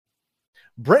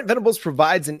Brent Venables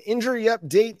provides an injury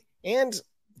update. And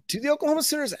do the Oklahoma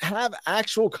Sooners have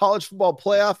actual college football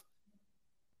playoff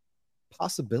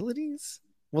possibilities?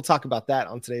 We'll talk about that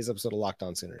on today's episode of Locked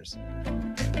On Sooners.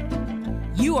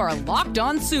 You are Locked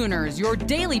On Sooners, your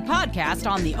daily podcast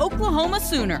on the Oklahoma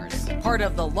Sooners. Part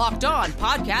of the Locked On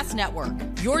Podcast Network,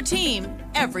 your team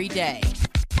every day.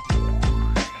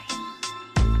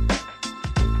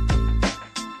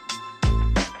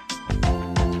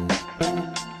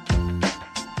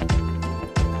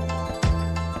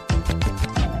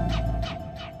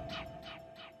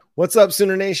 What's up,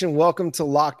 Sooner Nation? Welcome to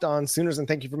Locked On Sooners, and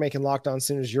thank you for making Locked On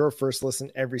Sooners your first listen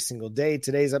every single day.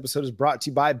 Today's episode is brought to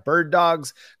you by Bird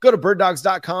Dogs. Go to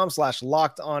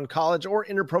birddogs.com/lockedoncollege or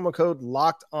enter promo code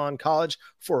LOCKEDONCollege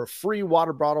for a free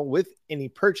water bottle with any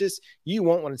purchase. You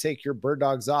won't want to take your Bird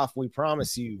Dogs off, we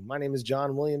promise you. My name is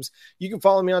John Williams. You can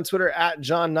follow me on Twitter at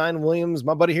John9Williams.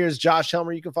 My buddy here is Josh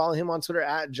Helmer. You can follow him on Twitter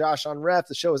at JoshOnRef.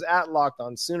 The show is at Locked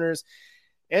On Sooners.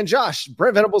 And Josh,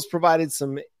 Brent Venables provided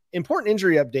some important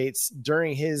injury updates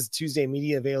during his Tuesday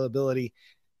media availability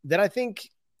that I think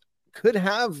could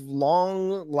have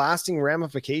long-lasting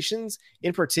ramifications.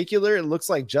 In particular, it looks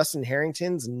like Justin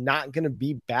Harrington's not going to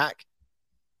be back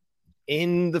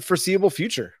in the foreseeable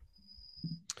future.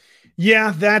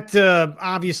 Yeah, that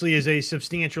obviously is a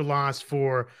substantial loss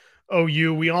for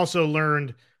OU. We also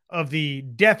learned of the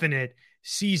definite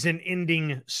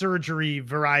season-ending surgery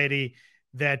variety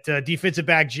that defensive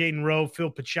back Jaden Rowe,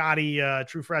 Phil Picciotti,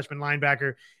 true freshman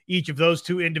linebacker, each of those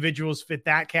two individuals fit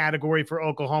that category for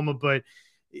Oklahoma. But,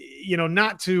 you know,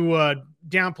 not to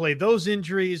downplay those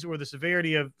injuries or the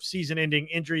severity of season-ending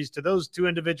injuries to those two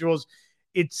individuals,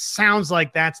 it sounds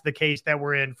like that's the case that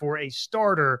we're in for a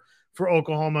starter for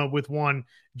Oklahoma with one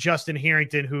Justin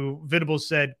Harrington, who Venables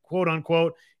said, quote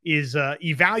unquote, is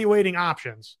evaluating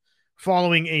options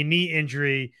following a knee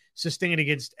injury sustained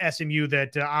against SMU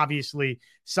that obviously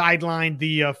sidelined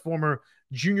the former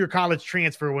junior college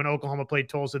transfer when Oklahoma played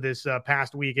Tulsa this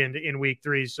past weekend in week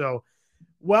 3. So,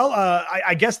 well,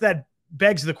 I guess that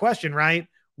begs the question, right?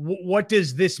 What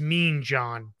does this mean,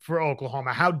 John, for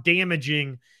Oklahoma? How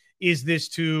damaging is this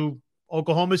to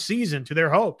Oklahoma's season, to their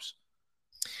hopes?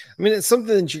 I mean, it's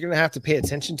something that you're going to have to pay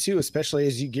attention to, especially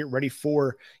as you get ready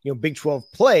for, Big 12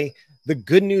 play. The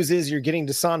good news is you're getting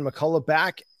Dasan McCullough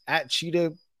back at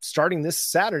Cheetah starting this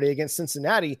Saturday against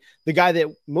Cincinnati, the guy that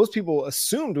most people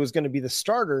assumed was going to be the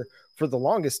starter for the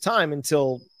longest time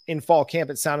until in fall camp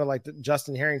it sounded like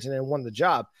Justin Harrington had won the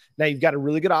job. Now you've got a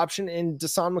really good option in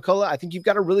Dasan McCullough. I think you've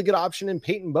got a really good option in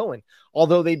Peyton Bowen.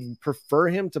 Although they'd prefer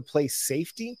him to play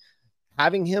safety,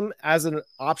 having him as an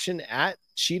option at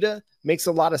Cheetah makes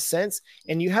a lot of sense.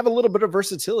 And you have a little bit of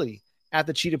versatility at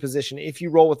the Cheetah position if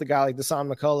you roll with a guy like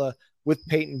Dasan McCullough with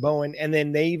Peyton Bowen. And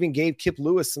then they even gave Kip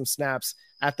Lewis some snaps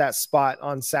at that spot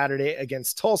on Saturday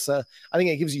against Tulsa. I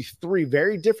think it gives you 3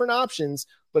 very different options,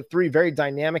 but 3 very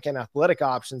dynamic and athletic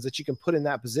options that you can put in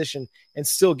that position and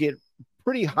still get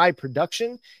pretty high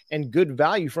production and good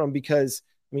value from. Because,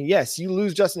 I mean, yes, you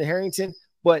lose Justin Harrington,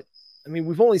 but I mean,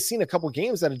 we've only seen a couple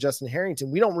games out of Justin Harrington.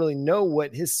 We don't really know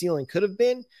what his ceiling could have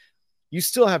been. You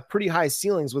still have pretty high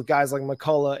ceilings with guys like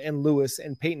McCullough and Lewis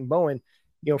and Peyton Bowen.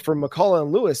 For McCullough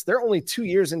and Lewis, they're only 2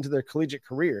 years into their collegiate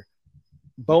career.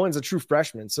 Bowen's a true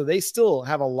freshman, so they still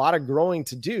have a lot of growing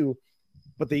to do,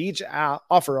 but they each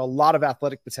offer a lot of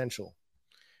athletic potential.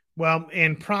 Well,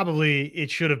 and probably it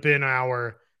should have been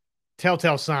our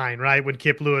telltale sign, right? When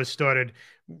Kip Lewis started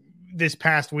this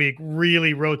past week,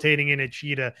 really rotating in at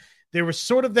Cheetah, there was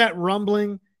sort of that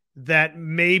rumbling that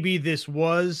maybe this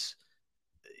was,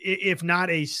 if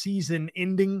not a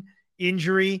season-ending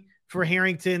injury for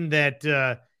Harrington,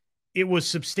 that it was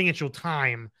substantial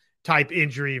time type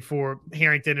injury for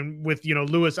Harrington. And with,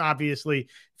 Lewis obviously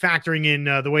factoring in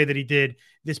the way that he did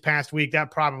this past week,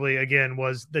 that probably, again,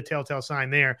 was the telltale sign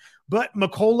there. But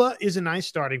McCullough is a nice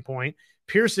starting point.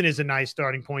 Pearson is a nice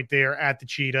starting point there at the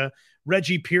Cheetah.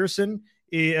 Reggie Pearson,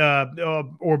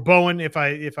 or Bowen, if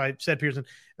I said Pearson,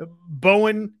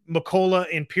 Bowen, McCullough,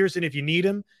 and Pearson, if you need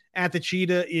him at the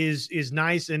Cheetah, is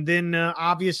nice. And then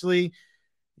obviously,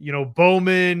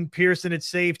 Bowman, Pearson at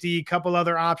safety, a couple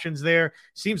other options there.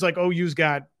 Seems like OU's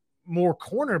got more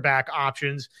cornerback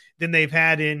options than they've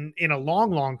had in a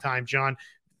long, long time, John.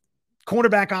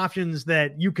 Cornerback options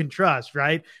that you can trust,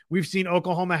 right? We've seen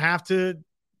Oklahoma have to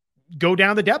go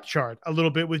down the depth chart a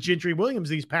little bit with Gentry Williams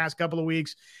these past couple of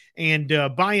weeks. And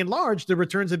by and large, the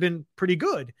returns have been pretty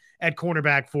good at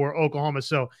cornerback for Oklahoma.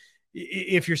 So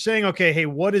if you're saying, okay, hey,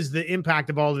 what is the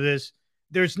impact of all of this?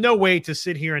 There's no way to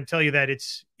sit here and tell you that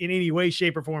it's in any way,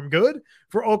 shape, or form good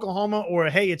for Oklahoma, or,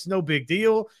 hey, it's no big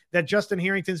deal that Justin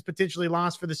Harrington's potentially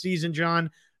lost for the season, John.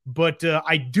 But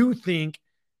I do think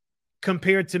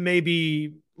compared to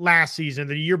maybe last season,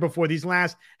 the year before, these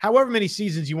last however many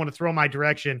seasons you want to throw my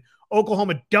direction,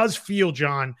 Oklahoma does feel,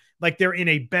 John, like they're in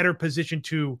a better position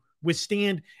to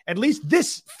withstand at least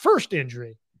this first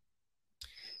injury.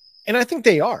 And I think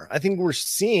they are. I think we're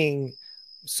seeing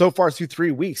so far through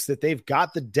 3 weeks that they've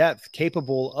got the depth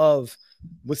capable of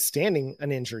withstanding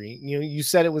an injury. You know, you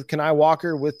said it with Kenai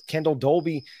Walker, with Kendall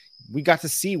Dolby. We got to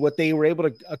see what they were able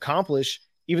to accomplish,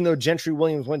 even though Gentry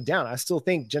Williams went down. I still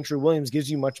think Gentry Williams gives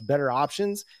you much better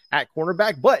options at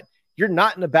cornerback, but you're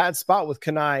not in a bad spot with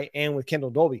Kenai and with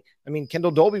Kendall Dolby. I mean, Kendall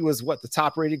Dolby was the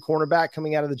top rated cornerback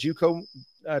coming out of the JUCO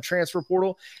transfer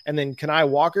portal. And then Kenai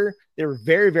Walker, they were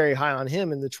very, very high on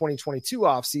him in the 2022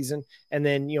 offseason. And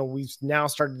then, you know, we've now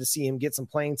started to see him get some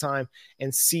playing time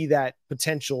and see that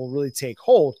potential really take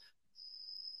hold.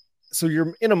 So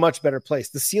you're in a much better place.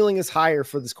 The ceiling is higher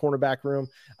for this cornerback room.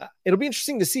 It'll be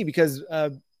interesting to see because,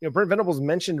 you know, Brent Venables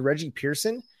mentioned Reggie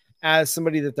Pearson as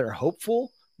somebody that they're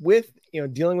hopeful with, you know,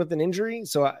 dealing with an injury.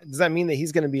 So does that mean that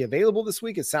he's going to be available this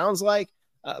week? It sounds like,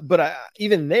 but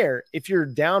even there, if you're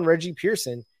down Reggie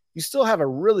Pearson, you still have a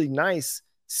really nice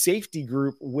safety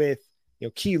group with, you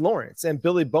know, Key Lawrence and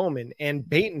Billy Bowman and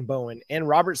Peyton Bowen and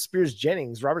Robert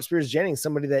Spears-Jennings. Robert Spears-Jennings,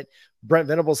 somebody that Brent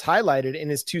Venables highlighted in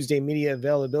his Tuesday media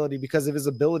availability because of his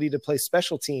ability to play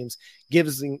special teams,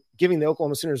 giving the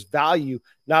Oklahoma Sooners value,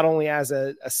 not only as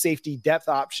a safety depth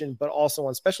option, but also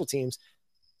on special teams.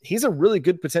 He's a really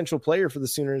good potential player for the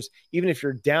Sooners, even if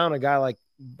you're down a guy like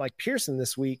Pearson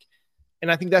this week.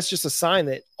 And I think that's just a sign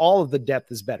that all of the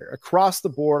depth is better across the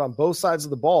board on both sides of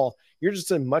the ball. You're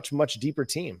just a much, much deeper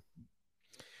team.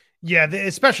 Yeah,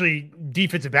 especially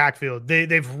defensive backfield.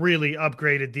 They've really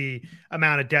upgraded the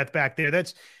amount of depth back there.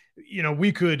 That's, you know,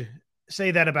 we could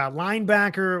say that about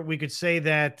linebacker. We could say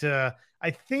that I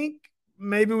think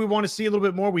maybe we want to see a little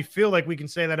bit more. We feel like we can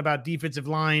say that about defensive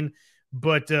line,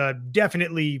 but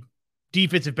definitely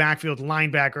defensive backfield,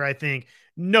 linebacker, I think,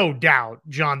 no doubt,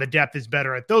 John, the depth is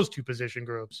better at those two position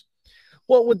groups.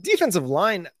 Well, with defensive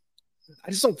line,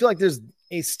 I just don't feel like there's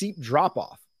a steep drop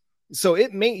off. So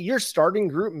your starting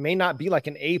group may not be like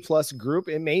an A+ group.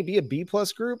 It may be a B+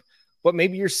 group, but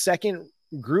maybe your second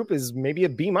group is maybe a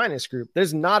B- group.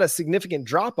 There's not a significant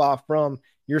drop off from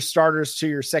your starters to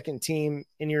your second team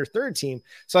and your third team.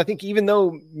 So I think even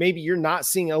though maybe you're not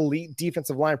seeing elite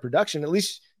defensive line production, at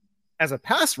least as a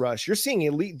pass rush, you're seeing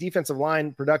elite defensive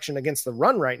line production against the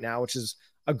run right now, which is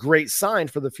a great sign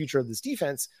for the future of this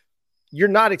defense. You're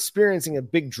not experiencing a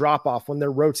big drop off when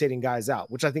they're rotating guys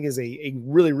out, which I think is a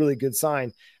really, really good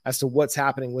sign as to what's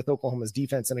happening with Oklahoma's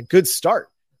defense and a good start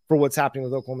for what's happening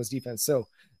with Oklahoma's defense. So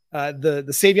the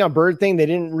Savion Byrd thing, they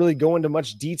didn't really go into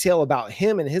much detail about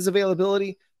him and his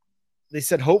availability. They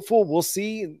said hopeful. We'll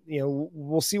see. You know,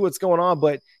 we'll see what's going on.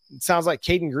 But it sounds like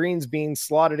Caden Green's being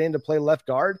slotted in to play left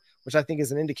guard, which I think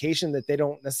is an indication that they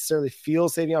don't necessarily feel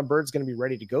Savion Byrd's going to be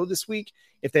ready to go this week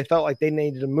if they felt like they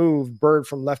needed to move Byrd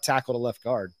from left tackle to left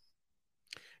guard.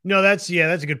 No, that's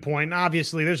a good point. And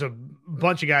obviously, there's a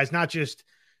bunch of guys, not just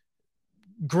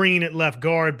Green at left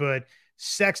guard, but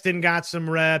Sexton got some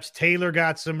reps. Taylor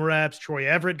got some reps. Troy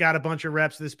Everett got a bunch of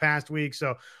reps this past week.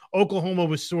 So Oklahoma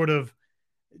was sort of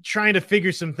trying to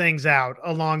figure some things out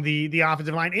along the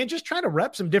offensive line and just trying to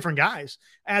rep some different guys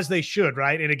as they should,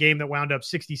 right? In a game that wound up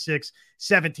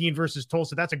 66-17 versus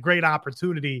Tulsa. That's a great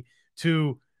opportunity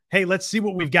to, hey, let's see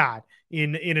what we've got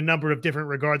in a number of different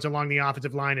regards along the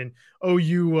offensive line. And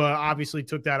OU obviously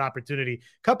took that opportunity.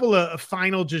 Couple of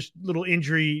final just little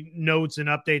injury notes and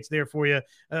updates there for you.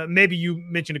 Maybe you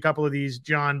mentioned a couple of these,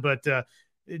 John, but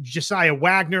Josiah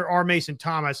Wagner, R. Mason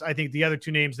Thomas, I think the other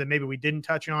two names that maybe we didn't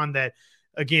touch on that,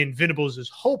 again, Venables is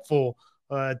hopeful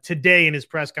today in his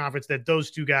press conference that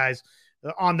those two guys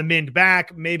on the mend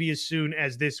back maybe as soon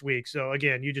as this week. So,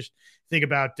 again, you just think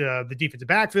about the defensive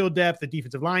backfield depth, the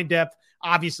defensive line depth.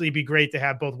 Obviously, it'd be great to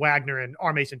have both Wagner and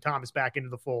R. Mason Thomas back into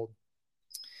the fold.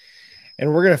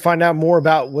 And we're going to find out more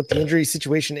about what the injury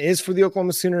situation is for the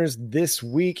Oklahoma Sooners this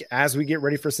week as we get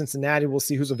ready for Cincinnati. We'll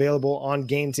see who's available on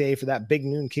game day for that big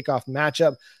noon kickoff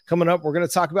matchup. Coming up, we're going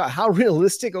to talk about how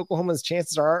realistic Oklahoma's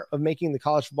chances are of making the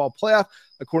college football playoff,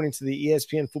 according to the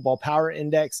ESPN Football Power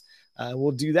Index.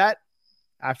 We'll do that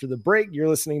after the break. You're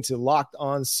listening to Locked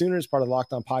On Sooners, part of the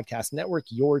Locked On Podcast Network,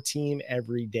 your team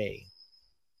every day.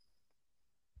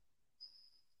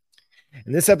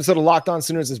 And this episode of Locked On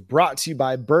Sooners is brought to you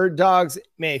by Bird Dogs.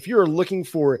 Man, if you're looking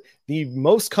for the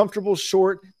most comfortable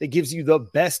short that gives you the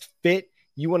best fit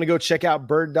you want to go check out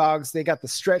Bird Dogs. They got the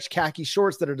stretch khaki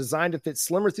shorts that are designed to fit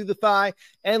slimmer through the thigh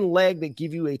and leg that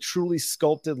give you a truly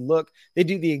sculpted look. They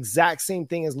do the exact same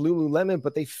thing as Lululemon,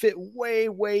 but they fit way,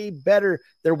 way better.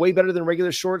 They're way better than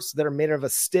regular shorts that are made of a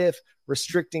stiff,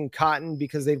 restricting cotton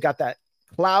because they've got that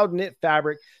cloud knit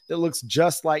fabric that looks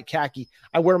just like khaki.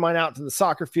 I wear mine out to the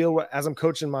soccer field as I'm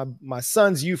coaching my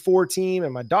son's U4 team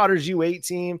and my daughter's U8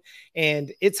 team.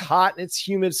 And it's hot and it's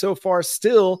humid so far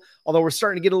still, although we're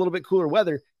starting to get a little bit cooler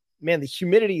weather. Man, the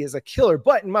humidity is a killer.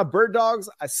 But in my Bird Dogs,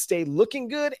 I stay looking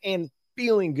good and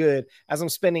feeling good as I'm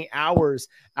spending hours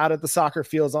out at the soccer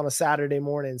fields on a Saturday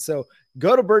morning. So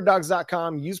go to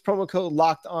birddogs.com, use promo code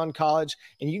Locked On College,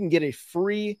 and you can get a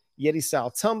free Yeti style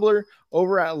tumbler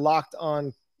over at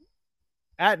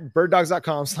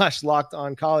birddogs.com/Locked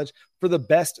On College for the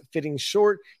best fitting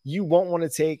short. You won't want to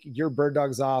take your Bird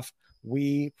Dogs off.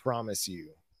 We promise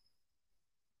you.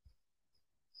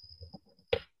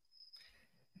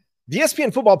 The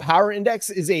ESPN Football Power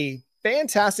Index is a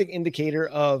fantastic indicator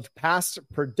of past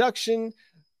production,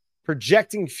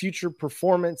 projecting future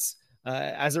performance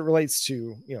as it relates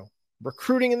to,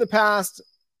 recruiting in the past,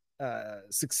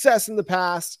 success in the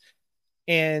past,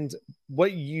 and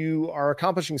what you are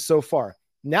accomplishing so far.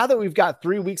 Now that we've got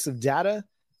 3 weeks of data,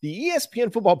 the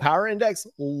ESPN Football Power Index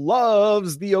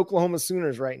loves the Oklahoma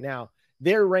Sooners right now.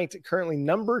 They're ranked currently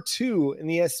number 2 in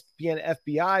the ESPN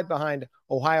FBI behind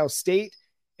Ohio State,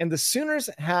 and the Sooners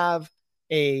have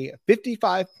a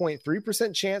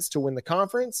 55.3% chance to win the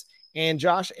conference, and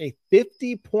Josh, a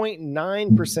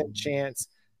 50.9% chance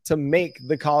to make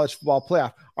the college football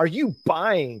playoff. Are you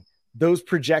buying those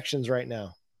projections right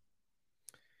now?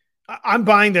 I'm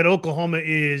buying that Oklahoma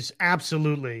is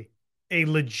absolutely a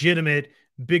legitimate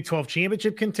Big 12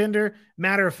 championship contender.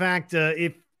 Matter of fact,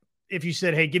 if you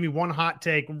said, hey, give me one hot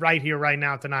take right here, right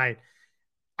now, tonight,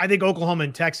 I think Oklahoma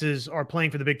and Texas are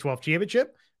playing for the Big 12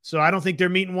 championship. So I don't think they're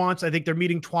meeting once. I think they're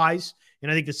meeting twice.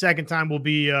 And I think the second time will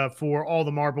be for all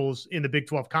the marbles in the Big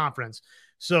 12 conference.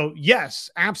 So yes,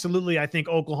 absolutely. I think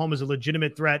Oklahoma is a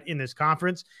legitimate threat in this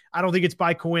conference. I don't think it's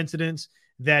by coincidence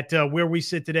that where we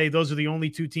sit today, those are the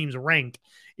only 2 teams ranked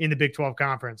in the Big 12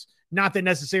 conference. Not that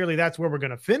necessarily that's where we're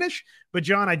going to finish, but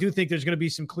John, I do think there's going to be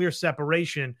some clear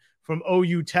separation from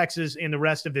OU, Texas, and the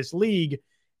rest of this league.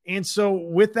 And so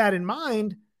with that in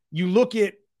mind, you look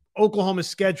at Oklahoma's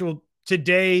schedule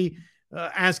today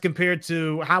as compared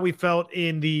to how we felt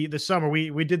in the summer.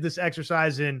 We did this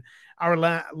exercise in our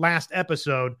last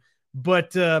episode,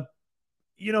 but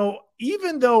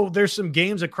even though there's some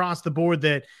games across the board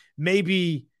that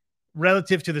maybe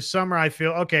relative to the summer, I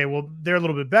feel, okay, well, they're a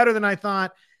little bit better than I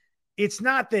thought. It's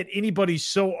not that anybody's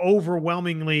so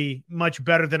overwhelmingly much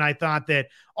better than I thought that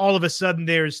all of a sudden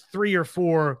there's 3 or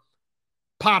 4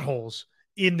 potholes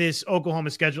in this Oklahoma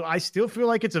schedule. I still feel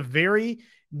like it's a very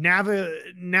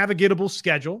navigatable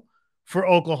schedule for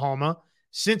Oklahoma.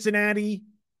 Cincinnati,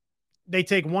 they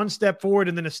take one step forward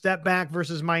and then a step back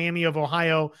versus Miami of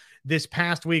Ohio this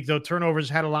past week, though turnovers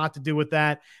had a lot to do with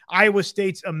that. Iowa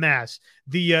State's a mess.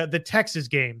 The Texas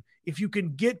game, if you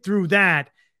can get through that,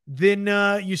 then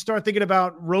you start thinking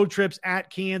about road trips at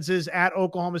Kansas, at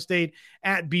Oklahoma State,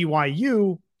 at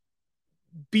BYU.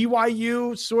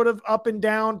 BYU sort of up and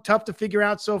down, tough to figure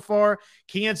out so far.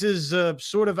 Kansas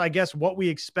sort of, I guess, what we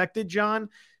expected, John.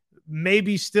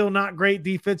 Maybe still not great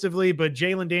defensively, but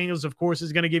Jalen Daniels, of course,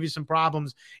 is going to give you some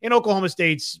problems. And Oklahoma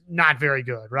State's not very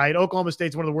good, right? Oklahoma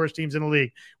State's one of the worst teams in the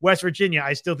league. West Virginia,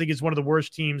 I still think is one of the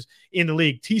worst teams in the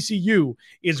league. TCU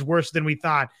is worse than we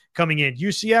thought coming in.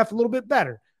 UCF, a little bit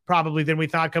better probably than we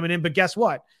thought coming in. But guess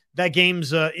what? That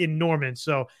game's in Norman.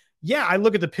 So, yeah, I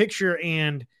look at the picture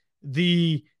and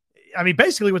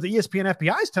basically what the ESPN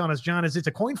FBI is telling us, John, is it's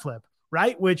a coin flip,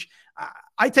 right? Which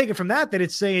I take it from that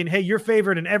it's saying, hey, you're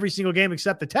favored in every single game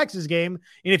except the Texas game.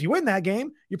 And if you win that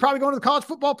game, you're probably going to the college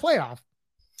football playoff.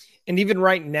 And even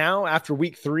right now, after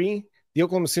week 3, the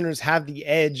Oklahoma Sooners have the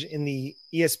edge in the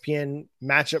ESPN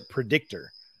matchup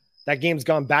predictor. That game's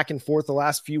gone back and forth the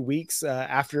last few weeks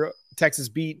before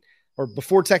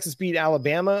Texas beat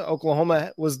Alabama.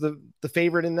 Oklahoma was the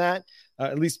favorite in that,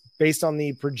 at least based on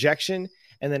the projection.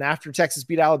 And then after Texas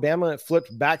beat Alabama, it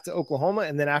flipped back to Oklahoma.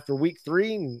 And then after week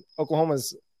 3,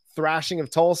 Oklahoma's thrashing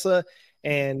of Tulsa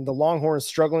and the Longhorns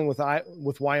struggling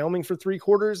with Wyoming for 3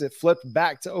 quarters, it flipped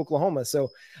back to Oklahoma. So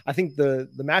I think the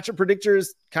matchup predictor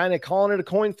is kind of calling it a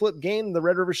coin flip game, the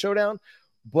Red River Showdown.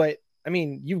 But,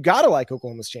 you've got to like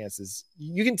Oklahoma's chances.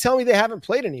 You can tell me they haven't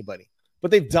played anybody,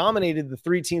 but they've dominated the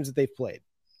 3 teams that they've played.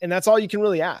 And that's all you can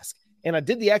really ask. And I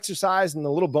did the exercise in the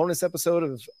little bonus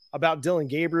episode about Dylan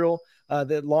Gabriel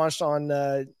that launched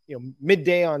on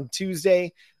midday on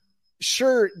Tuesday.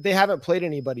 sure, they haven't played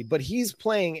anybody, but he's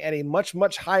playing at a much,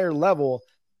 much higher level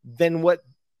than what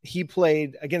he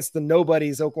played against the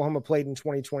nobodies Oklahoma played in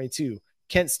 2022,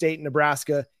 Kent State,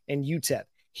 Nebraska, and UTEP.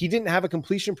 He didn't have a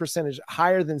completion percentage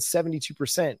higher than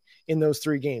 72% in those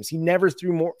 3 games. He never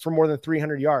threw for more than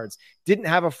 300 yards, didn't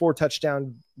have a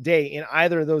 4-touchdown day in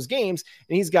either of those games.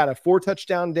 And he's got a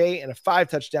 4-touchdown day and a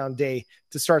 5-touchdown day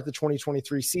to start the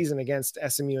 2023 season against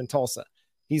SMU and Tulsa.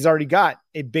 He's already got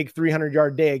a big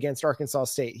 300-yard day against Arkansas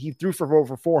State. He threw for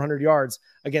over 400 yards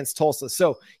against Tulsa.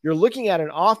 So you're looking at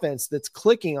an offense that's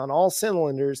clicking on all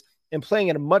cylinders and playing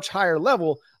at a much higher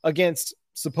level against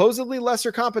supposedly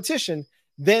lesser competition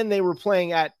than they were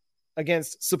playing at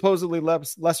against supposedly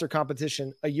lesser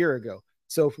competition a year ago.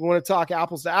 So if we want to talk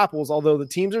apples to apples, although the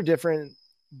teams are different,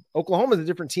 Oklahoma's a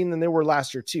different team than they were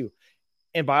last year too.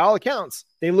 And by all accounts,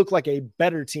 they look like a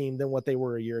better team than what they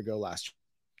were a year ago last year.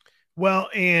 Well,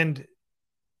 and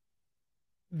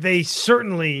they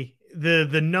certainly,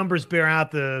 the numbers bear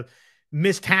out. The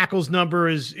missed tackles number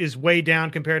is way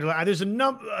down compared to, there's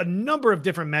a number of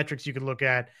different metrics you can look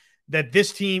at that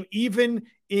this team, even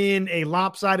in a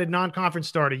lopsided non-conference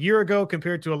start a year ago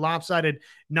compared to a lopsided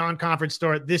non-conference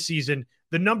start this season,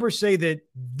 the numbers say that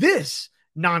this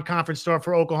non-conference start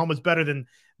for Oklahoma is better than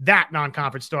that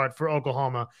non-conference start for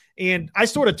Oklahoma. And I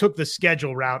sort of took the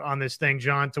schedule route on this thing,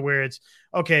 John, to where it's,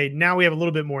 okay, now we have a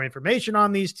little bit more information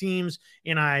on these teams.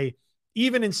 And I,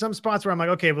 even in some spots where I'm like,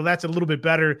 okay, well, that's a little bit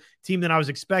better team than I was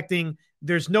expecting.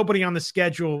 There's nobody on the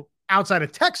schedule outside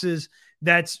of Texas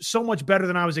that's so much better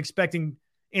than I was expecting.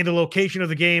 And the location of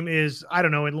the game is, I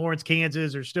don't know, in Lawrence,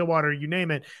 Kansas, or Stillwater, you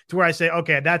name it, to where I say,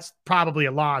 okay, that's probably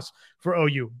a loss for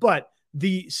OU. But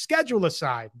the schedule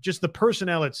aside, just the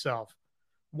personnel itself,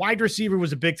 wide receiver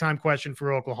was a big-time question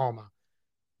for Oklahoma.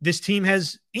 This team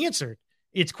has answered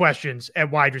its questions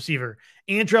at wide receiver.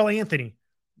 Andrell Anthony,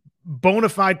 bona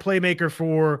fide playmaker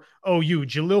for OU.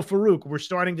 Jalil Farouk, we're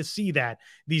starting to see that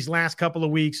these last couple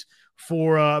of weeks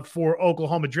for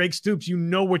Oklahoma. Drake Stoops, you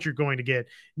know what you're going to get.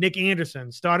 Nick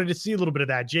Anderson, started to see a little bit of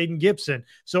that. Jaden Gibson.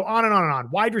 So on and on and on.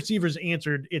 Wide receivers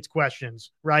answered its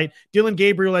questions, right? Dylan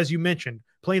Gabriel, as you mentioned,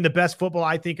 playing the best football,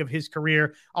 I think, of his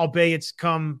career, albeit it's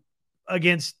come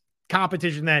against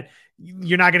competition that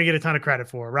you're not going to get a ton of credit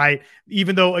for, right?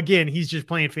 Even though, again, he's just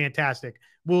playing fantastic.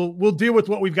 We'll deal with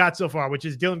what we've got so far, which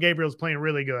is Dylan Gabriel's playing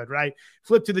really good, right?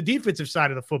 Flip to the defensive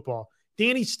side of the football.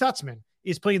 Danny Stutzman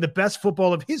is playing the best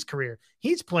football of his career.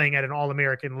 He's playing at an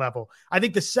All-American level. I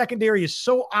think the secondary is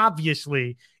so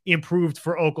obviously improved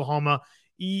for Oklahoma.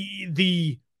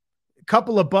 The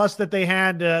couple of busts that they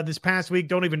had this past week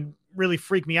don't even really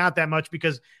freak me out that much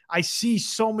because I see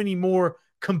so many more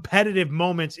competitive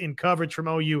moments in coverage from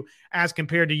OU as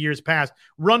compared to years past.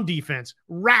 Run defense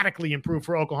radically improved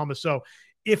for Oklahoma. So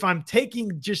if I'm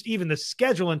taking just even the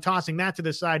schedule and tossing that to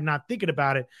the side, not thinking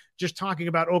about it, just talking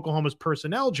about Oklahoma's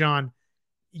personnel, John,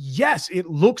 yes, it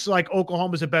looks like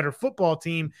Oklahoma's a better football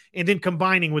team. And then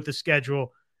combining with the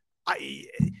schedule,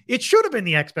 it should have been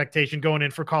the expectation going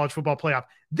in for college football playoff.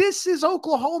 This is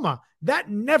Oklahoma. That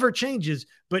never changes.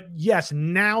 But yes,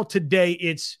 now today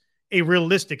it's a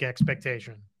realistic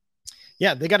expectation.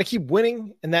 Yeah, they got to keep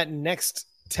winning. And that next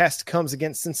test comes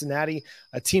against Cincinnati,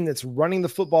 a team that's running the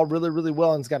football really, really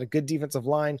well and has got a good defensive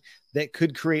line that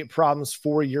could create problems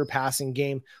for your passing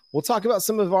game. We'll talk about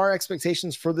some of our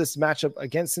expectations for this matchup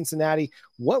against Cincinnati,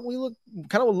 what we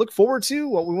look forward to,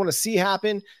 what we want to see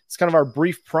happen. It's kind of our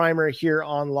brief primer here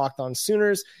on Locked On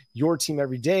Sooners, your team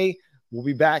every day. We'll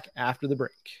be back after the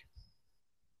break.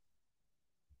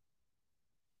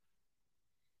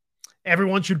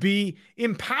 Everyone should be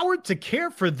empowered to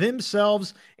care for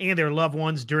themselves and their loved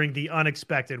ones during the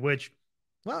unexpected, which,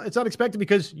 well, it's unexpected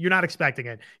because you're not expecting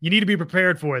it. You need to be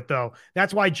prepared for it, though.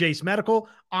 That's why Jace Medical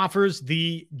offers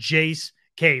the Jace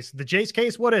case. The Jace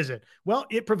case, what is it? Well,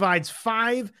 it provides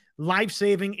 5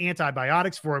 life-saving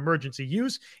antibiotics for emergency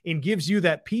use and gives you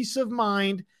that peace of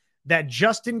mind, that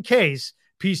just in case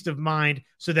peace of mind,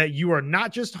 so that you are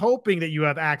not just hoping that you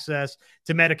have access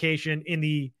to medication in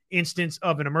the instance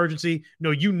of an emergency. No,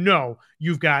 you know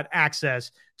you've got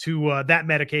access to that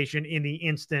medication in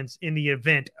the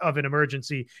event of an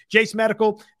emergency. Jace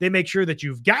Medical, they make sure that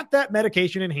you've got that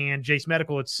medication in hand. Jace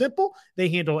Medical, it's simple. They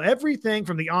handle everything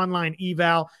from the online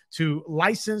eval to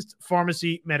licensed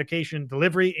pharmacy medication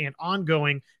delivery and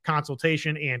ongoing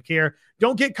consultation and care.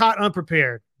 Don't get caught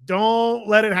unprepared. Don't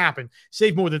let it happen.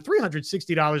 Save more than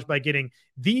 $360 by getting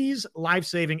these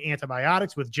life-saving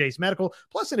antibiotics with Jace Medical,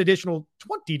 plus an additional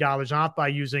 $20 off by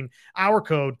using our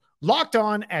code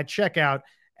LOCKEDON at checkout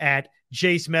at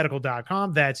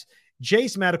jacemedical.com. That's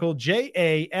Jace Medical,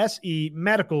 JASE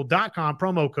medical.com,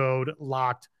 promo code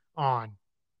LOCKED ON.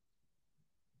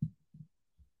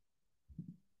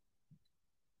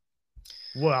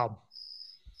 Well,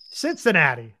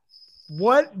 Cincinnati,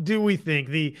 what do we think?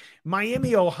 The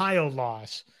Miami, Ohio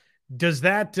loss, does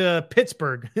that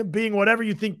Pittsburgh, being whatever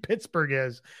you think Pittsburgh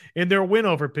is, in their win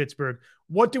over Pittsburgh,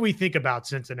 what do we think about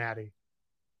Cincinnati?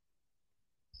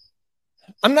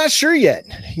 I'm not sure yet,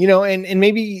 and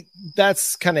maybe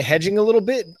that's kind of hedging a little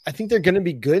bit. I think they're going to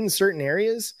be good in certain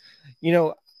areas.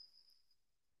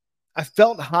 I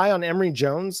felt high on Emory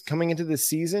Jones coming into this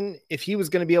season. If he was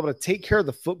going to be able to take care of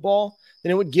the football,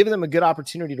 then it would give them a good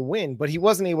opportunity to win. But he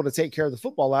wasn't able to take care of the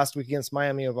football last week against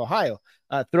Miami of Ohio.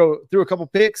 Threw a couple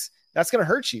picks. That's going to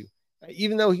hurt you.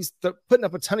 Even though he's putting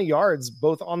up a ton of yards,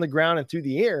 both on the ground and through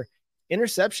the air,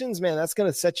 interceptions, man, that's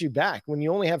going to set you back when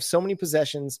you only have so many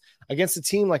possessions against a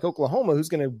team like Oklahoma, who's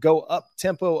going to go up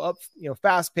tempo, up,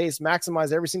 fast pace,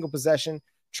 maximize every single possession,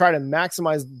 try to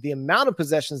maximize the amount of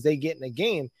possessions they get in a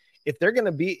game.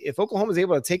 If Oklahoma is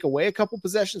able to take away a couple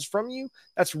possessions from you,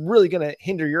 that's really going to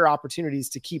hinder your opportunities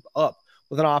to keep up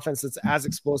with an offense that's as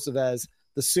explosive as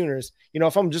the Sooners.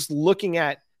 If I'm just looking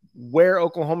at where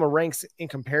Oklahoma ranks in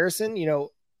comparison,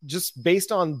 just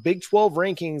based on Big 12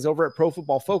 rankings over at Pro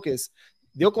Football Focus,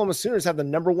 the Oklahoma Sooners have the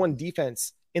number one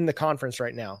defense in the conference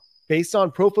right now, based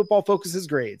on Pro Football Focus's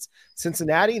grades.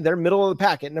 Cincinnati, they're middle of the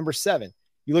pack at number 7.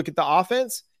 You look at the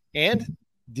offense, and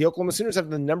the Oklahoma Sooners have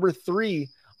the number 3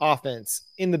 offense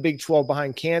in the Big 12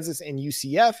 behind Kansas and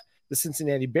UCF. The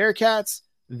Cincinnati Bearcats,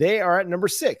 they are at number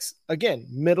 6. Again,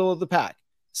 middle of the pack.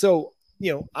 So,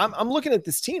 I'm looking at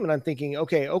this team and I'm thinking,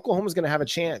 okay, Oklahoma's going to have a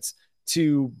chance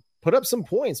to put up some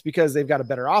points because they've got a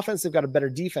better offense. They've got a better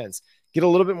defense. Get a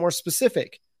little bit more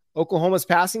specific. Oklahoma's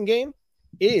passing game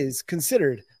is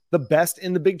considered the best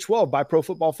in the Big 12 by Pro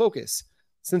Football Focus.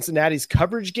 Cincinnati's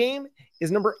coverage game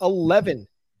is number 11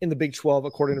 in the Big 12,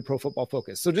 according to Pro Football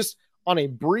Focus. So just on a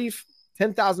brief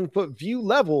 10,000-foot view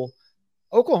level,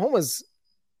 Oklahoma's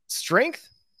strength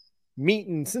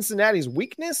meeting Cincinnati's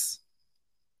weakness,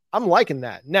 I'm liking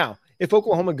that. Now, if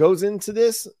Oklahoma goes into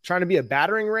this trying to be a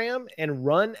battering ram and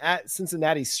run at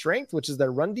Cincinnati's strength, which is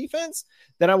their run defense,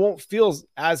 then I won't feel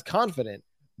as confident.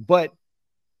 But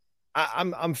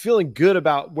I'm feeling good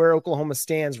about where Oklahoma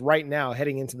stands right now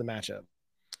heading into the matchup.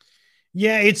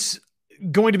 Yeah, it's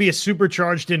going to be a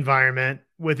supercharged environment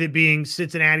with it being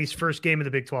Cincinnati's first game of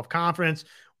the Big 12 Conference.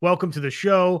 Welcome to the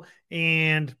show.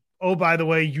 And, oh, by the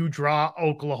way, you draw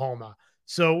Oklahoma.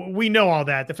 So we know all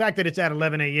that. The fact that it's at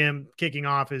 11 a.m. kicking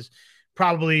off is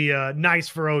probably nice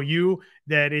for OU,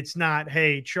 that it's not,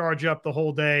 hey, charge up the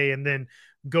whole day and then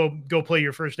go play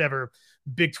your first ever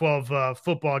Big 12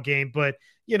 football game. But,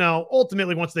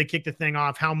 ultimately, once they kick the thing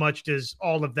off, how much does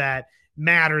all of that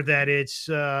matter, that it's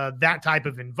that type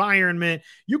of environment?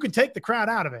 You can take the crowd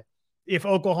out of it if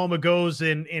Oklahoma goes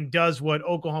and does what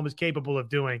Oklahoma is capable of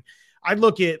doing. I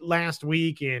look at last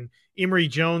week and Emory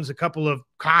Jones, a couple of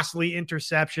costly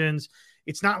interceptions.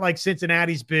 It's not like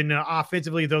Cincinnati's been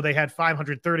offensively, though they had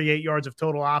 538 yards of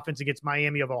total offense against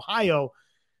Miami of Ohio.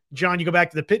 John, you go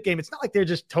back to the Pitt game. It's not like they're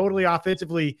just totally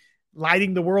offensively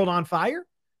lighting the world on fire.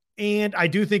 And I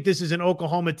do think this is an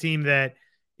Oklahoma team that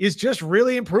is just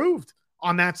really improved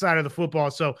on that side of the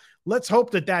football. So let's hope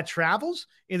that travels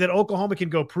and that Oklahoma can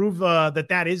go prove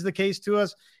that is the case to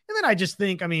us. And then I just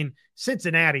think,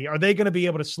 Cincinnati, are they going to be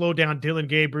able to slow down Dylan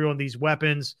Gabriel and these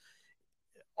weapons?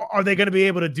 Are they going to be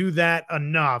able to do that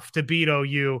enough to beat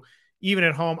OU even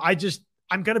at home?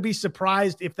 I'm going to be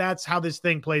surprised if that's how this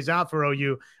thing plays out for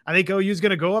OU. I think OU is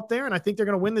going to go up there, and I think they're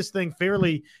going to win this thing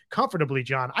fairly comfortably,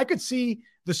 John. I could see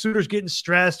the Sooners getting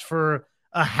stressed for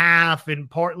a half and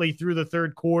partly through the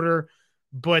third quarter,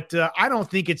 but I don't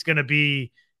think it's going to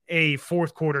be a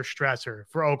fourth quarter stressor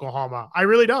for Oklahoma. I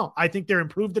really don't. I think they're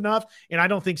improved enough, and I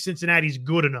don't think Cincinnati's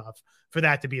good enough for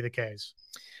that to be the case.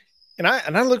 And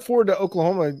I look forward to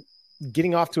Oklahoma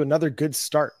getting off to another good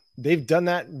start. They've done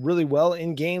that really well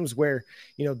in games where,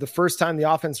 the first time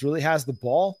the offense really has the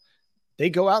ball, they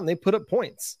go out and they put up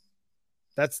points.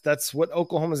 That's what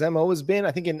Oklahoma's MO has been.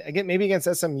 I think maybe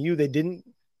against SMU, they didn't,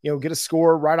 get a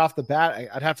score right off the bat.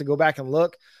 I'd have to go back and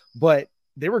look, but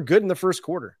they were good in the first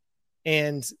quarter.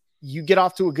 And you get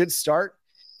off to a good start,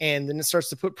 and then it starts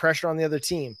to put pressure on the other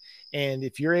team. And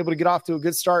if you're able to get off to a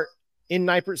good start in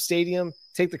Nipert Stadium,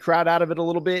 take the crowd out of it a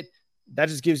little bit, that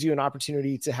just gives you an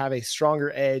opportunity to have a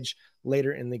stronger edge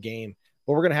later in the game.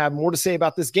 But we're going to have more to say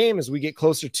about this game as we get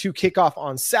closer to kickoff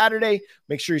on Saturday.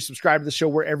 Make sure you subscribe to the show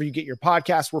wherever you get your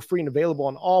podcasts. We're free and available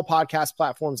on all podcast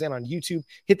platforms and on YouTube.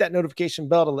 Hit that notification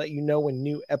bell to let you know when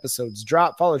new episodes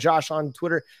drop. Follow Josh on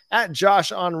Twitter at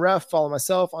JoshOnRef. Follow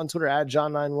myself on Twitter at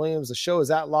John9Williams. The show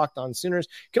is at Locked On Sooners.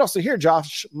 You can also hear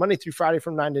Josh Monday through Friday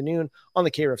from 9 to noon on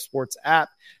the KREF Sports app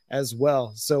as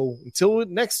well. So until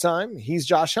next time, he's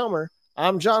Josh Helmer.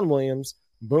 I'm John Williams.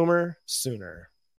 Boomer Sooner.